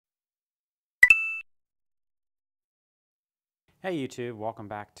Hey YouTube, welcome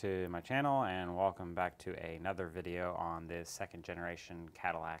back to my channel and welcome back to another video on this second generation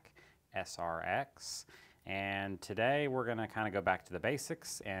Cadillac SRX. And today we're going to kind of go back to the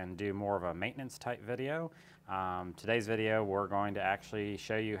basics and do more of a maintenance type video. Today's video we're going to actually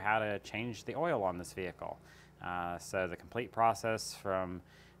show you how to change the oil on this vehicle. So the complete process from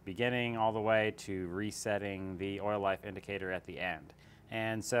beginning all the way to resetting the oil life indicator at the end.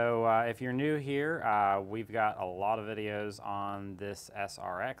 And so if you're new here, we've got a lot of videos on this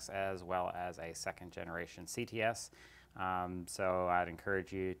SRX as well as a second generation CTS. So I'd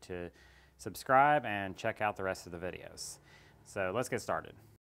encourage you to subscribe and check out the rest of the videos. So let's get started.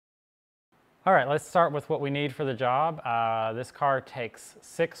 All right, let's start with what we need for the job. This car takes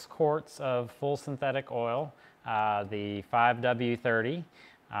 6 quarts of full synthetic oil, the 5W30.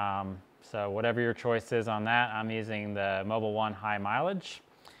 So whatever your choice is on that, I'm using the Mobil 1 high mileage.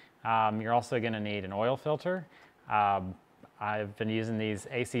 You're also going to need an oil filter. I've been using these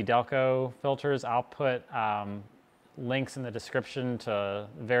ACDelco filters. I'll put links in the description to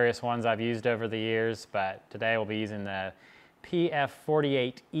various ones I've used over the years, but today we'll be using the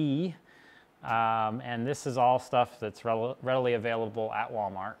PF48E. And this is all stuff that's readily available at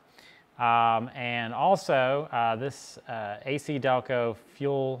Walmart. And also, this ACDelco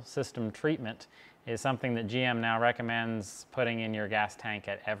fuel system treatment is something that GM now recommends putting in your gas tank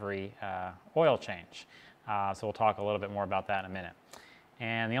at every oil change. So we'll talk a little bit more about that in a minute.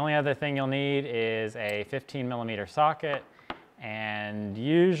 And the only other thing you'll need is a 15mm socket. And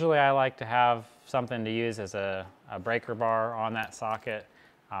usually I like to have something to use as a breaker bar on that socket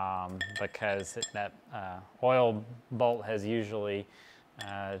because that oil bolt has usually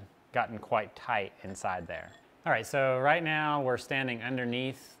gotten quite tight inside there. All right, so right now we're standing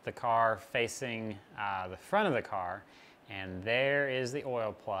underneath the car facing the front of the car, and there is the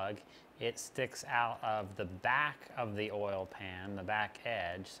oil plug. It sticks out of the back of the oil pan, the back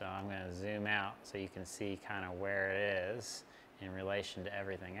edge, so I'm going to zoom out so you can see kind of where it is in relation to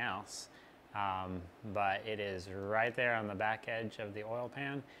everything else. But it is right there on the back edge of the oil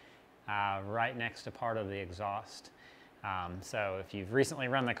pan, right next to part of the exhaust. So if you've recently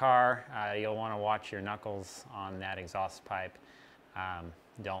run the car, you'll want to watch your knuckles on that exhaust pipe.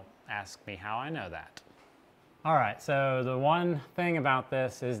 Don't ask me how I know that. All right, so the one thing about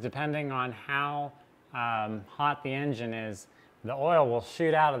this is depending on how hot the engine is, the oil will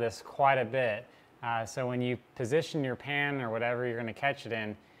shoot out of this quite a bit. So when you position your pan or whatever you're going to catch it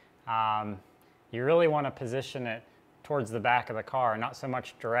in, you really want to position it towards the back of the car, not so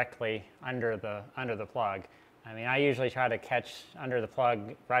much directly under the plug. I mean, I usually try to catch under the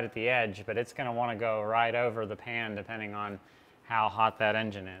plug right at the edge, but it's going to want to go right over the pan depending on how hot that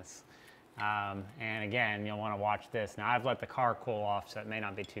engine is. And again, you'll want to watch this. Now, I've let the car cool off, so it may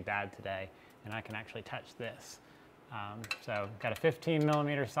not be too bad today, and I can actually touch this. So got a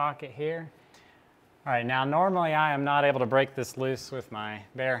 15mm socket here. All right, now normally I am not able to break this loose with my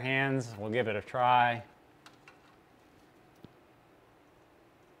bare hands. We'll give it a try.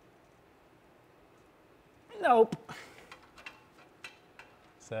 Nope.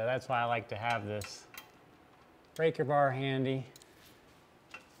 So that's why I like to have this breaker bar handy.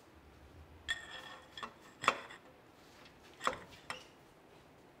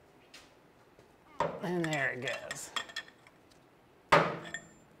 And there it goes.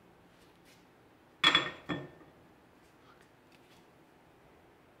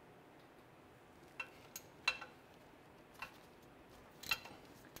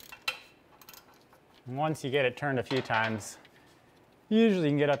 Once you get it turned a few times, usually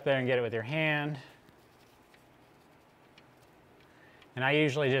you can get up there and get it with your hand. And I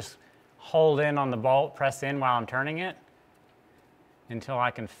usually just hold in on the bolt, press in while I'm turning it until I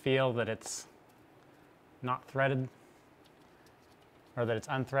can feel that it's not threaded or that it's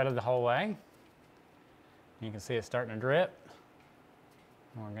unthreaded the whole way. You can see it's starting to drip.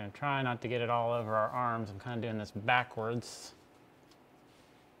 And we're going to try not to get it all over our arms. I'm kind of doing this backwards.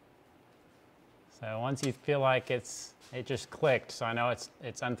 So once you feel like it just clicked, so I know it's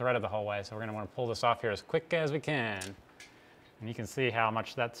unthreaded the whole way, so we're going to want to pull this off here as quick as we can. And you can see how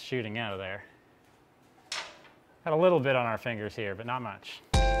much that's shooting out of there. Got a little bit on our fingers here, but not much.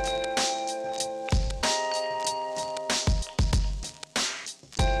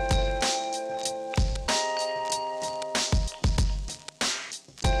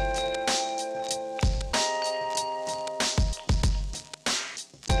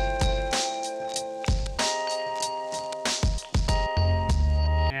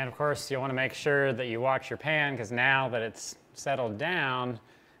 Of course, you want to make sure that you watch your pan, because now that it's settled down,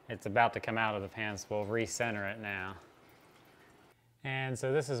 it's about to come out of the pan, so we'll recenter it now. And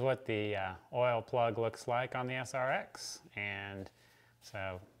so this is what the oil plug looks like on the SRX. And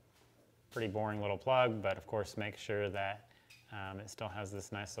so pretty boring little plug, but of course make sure that it still has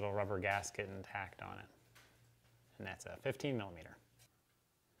this nice little rubber gasket intact on it. And that's a 15 millimeter.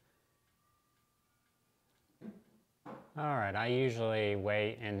 All right, I usually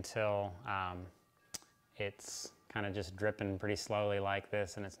wait until it's kind of just dripping pretty slowly like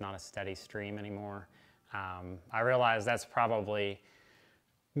this and it's not a steady stream anymore. I realize that's probably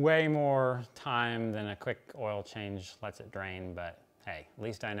way more time than a quick oil change lets it drain, but hey, at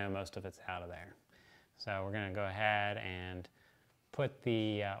least I know most of it's out of there. So we're gonna go ahead and put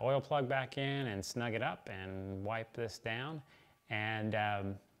the oil plug back in and snug it up and wipe this down. And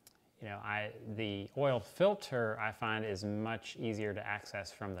you know, the oil filter I find is much easier to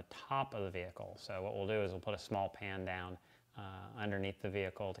access from the top of the vehicle. So what we'll do is we'll put a small pan down underneath the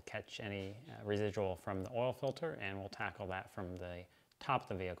vehicle to catch any residual from the oil filter, and we'll tackle that from the top of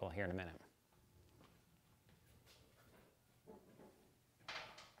the vehicle here in a minute.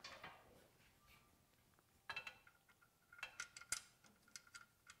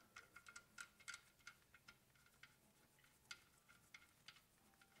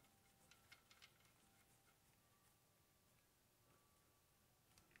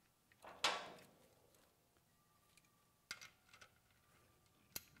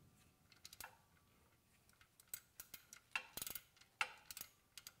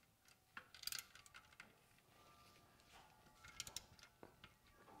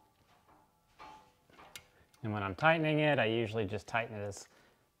 And when I'm tightening it, I usually just tighten it as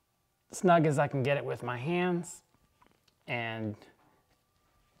snug as I can get it with my hands, and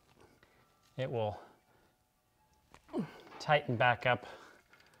it will tighten back up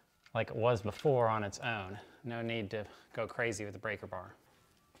like it was before on its own. No need to go crazy with the breaker bar.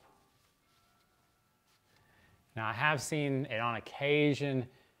 Now I have seen it on occasion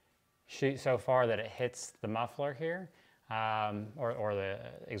shoot so far that it hits the muffler here, or the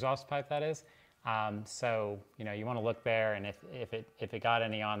exhaust pipe, that is. So, you know, you want to look there, and if it got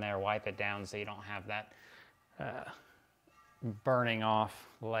any on there, wipe it down so you don't have that burning off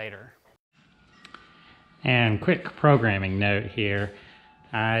later. And quick programming note here.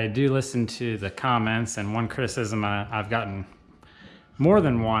 I do listen to the comments, and one criticism I've gotten more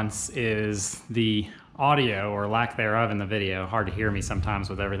than once is the audio, or lack thereof, in the video. Hard to hear me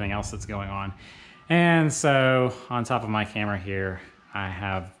sometimes with everything else that's going on. And so on top of my camera here, I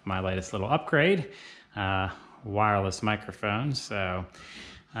have my latest little upgrade, wireless microphone. So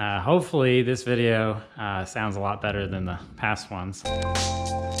hopefully this video sounds a lot better than the past ones.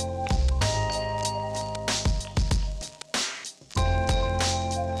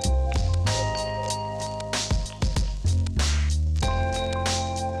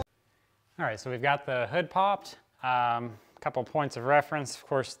 All right, so we've got the hood popped. Couple points of reference. Of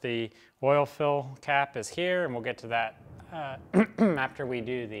course, the oil fill cap is here, and we'll get to that after we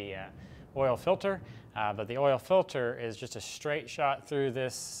do the oil filter. But the oil filter is just a straight shot through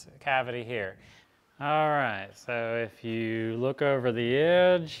this cavity here. All right, so if you look over the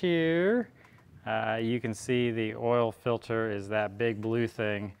edge here, you can see the oil filter is that big blue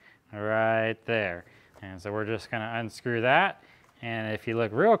thing right there. And so we're just gonna unscrew that. And if you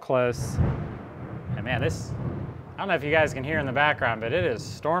look real close, and man, this, I don't know if you guys can hear in the background, but it is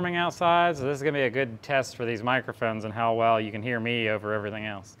storming outside, so this is gonna be a good test for these microphones and how well you can hear me over everything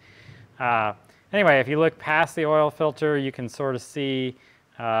else. Anyway, if you look past the oil filter, you can sort of see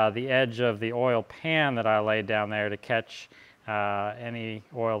the edge of the oil pan that I laid down there to catch any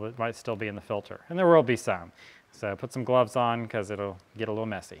oil that might still be in the filter. And there will be some. So put some gloves on because it'll get a little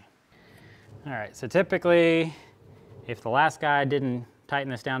messy. All right, so typically, if the last guy didn't tighten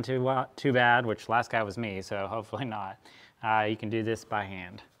this down too bad, which last guy was me, so hopefully not, you can do this by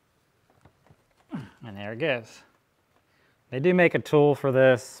hand. And there it goes. They do make a tool for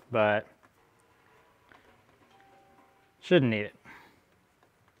this, but shouldn't need it.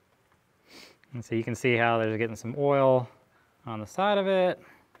 And so you can see how there's getting some oil on the side of it.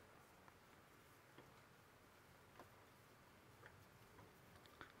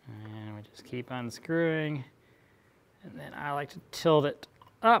 And we just keep unscrewing. And then I like to tilt it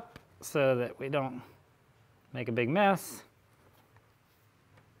up so that we don't make a big mess.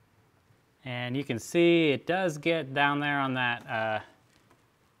 And you can see it does get down there on that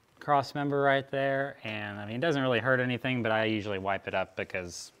cross member right there. And I mean, it doesn't really hurt anything, but I usually wipe it up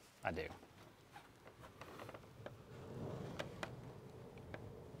because I do.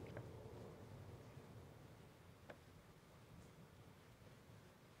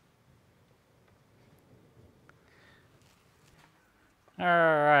 All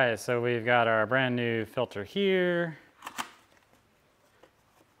right, so we've got our brand new filter here.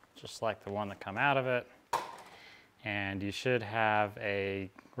 just like the one that come out of it. And you should have a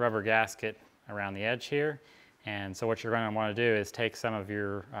rubber gasket around the edge here. And so what you're going to want to do is take some of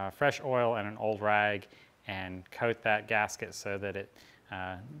your fresh oil and an old rag and coat that gasket so that it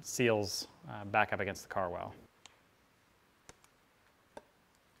seals back up against the car well.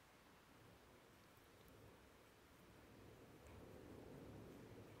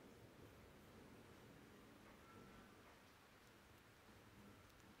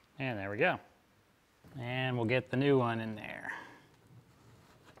 And there we go. And we'll get the new one in there.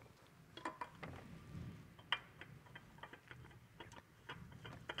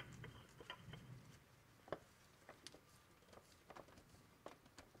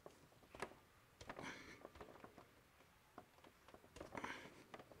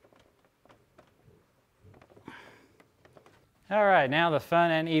 All right, now the fun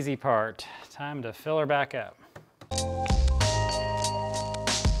and easy part. Time to fill her back up.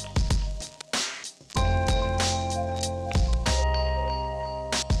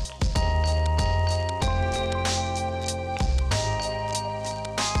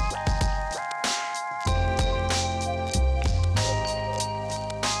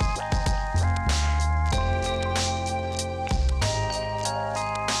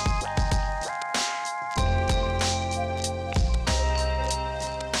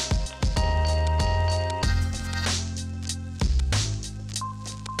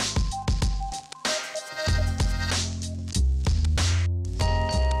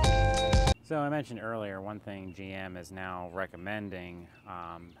 So I mentioned earlier, one thing GM is now recommending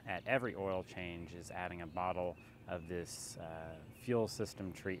at every oil change is adding a bottle of this fuel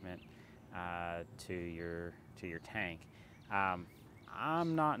system treatment to your tank.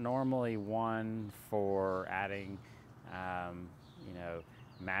 I'm not normally one for adding, you know,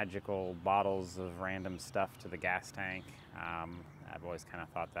 magical bottles of random stuff to the gas tank. I've always kind of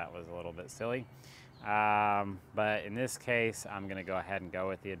thought that was a little bit silly. But in this case, I'm going to go ahead and go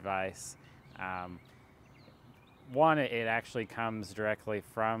with the advice. One, it actually comes directly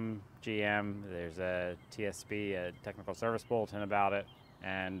from GM. There's a TSB, a technical service bulletin about it.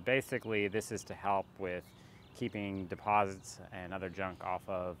 And basically this is to help with keeping deposits and other junk off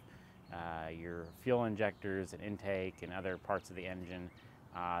of your fuel injectors and intake and other parts of the engine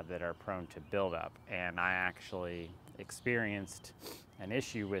that are prone to buildup. And I actually experienced an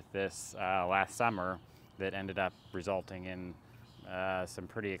issue with this last summer that ended up resulting in some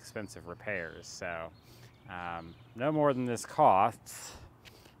pretty expensive repairs. So no more than this costs.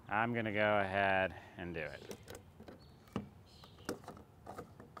 I'm going to go ahead and do it.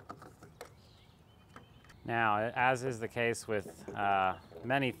 Now, as is the case with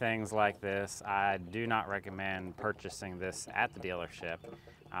many things like this, I do not recommend purchasing this at the dealership.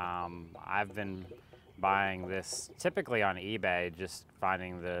 I've been buying this typically on eBay, just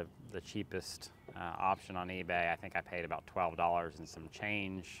finding the cheapest option on eBay. I think I paid about $12 and some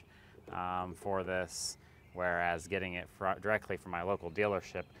change for this, whereas getting it directly from my local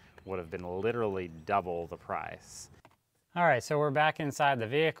dealership would have been literally double the price. All right, so we're back inside the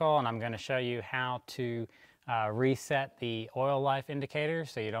vehicle, and I'm going to show you how to reset the oil life indicator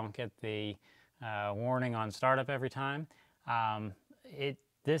so you don't get the warning on startup every time.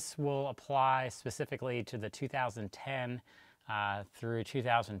 This will apply specifically to the 2010 through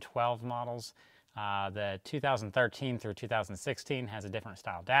 2012 models. The 2013 through 2016 has a different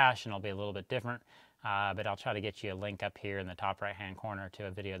style dash, and it'll be a little bit different, but I'll try to get you a link up here in the top right hand corner to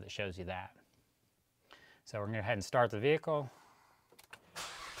a video that shows you that. So we're going to go ahead and start the vehicle.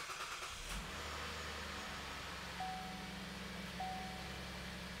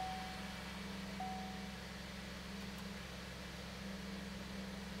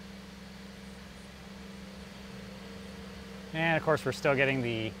 And of course we're still getting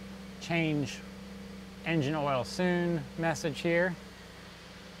the change engine oil soon message here.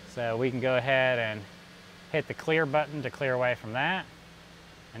 So we can go ahead and hit the clear button to clear away from that.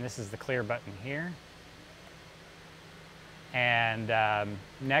 And this is the clear button here. And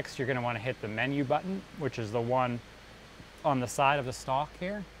next you're going to want to hit the menu button, which is the one on the side of the stalk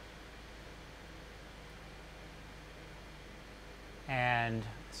here. And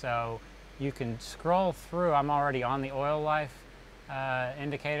so you can scroll through. I'm already on the oil life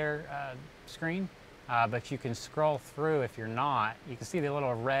indicator screen, but you can scroll through if you're not. You can see the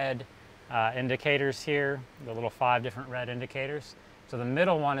little red indicators here, the little 5 different red indicators. So the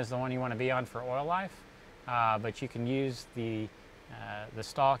middle one is the one you want to be on for oil life, but you can use the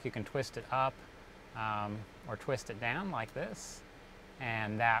stalk. You can twist it up or twist it down like this,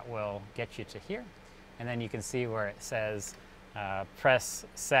 and that will get you to here. And then you can see where it says press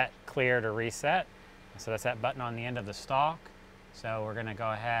set clear to reset. So that's that button on the end of the stalk. So we're going to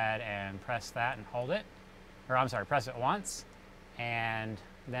go ahead and press that and hold it, or I'm sorry, press it once, and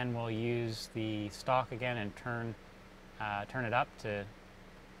then we'll use the stalk again and turn it up to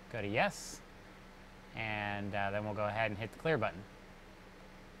go to yes, and then we'll go ahead and hit the clear button.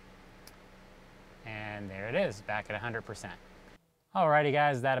 And there it is, back at 100%. Alrighty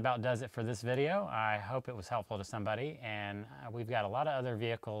guys, that about does it for this video. I hope it was helpful to somebody, and we've got a lot of other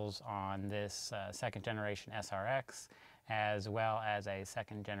vehicles on this second generation SRX, as well as a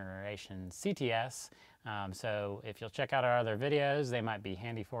second generation CTS. So if you'll check out our other videos, they might be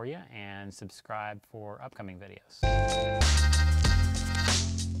handy for you, and subscribe for upcoming videos.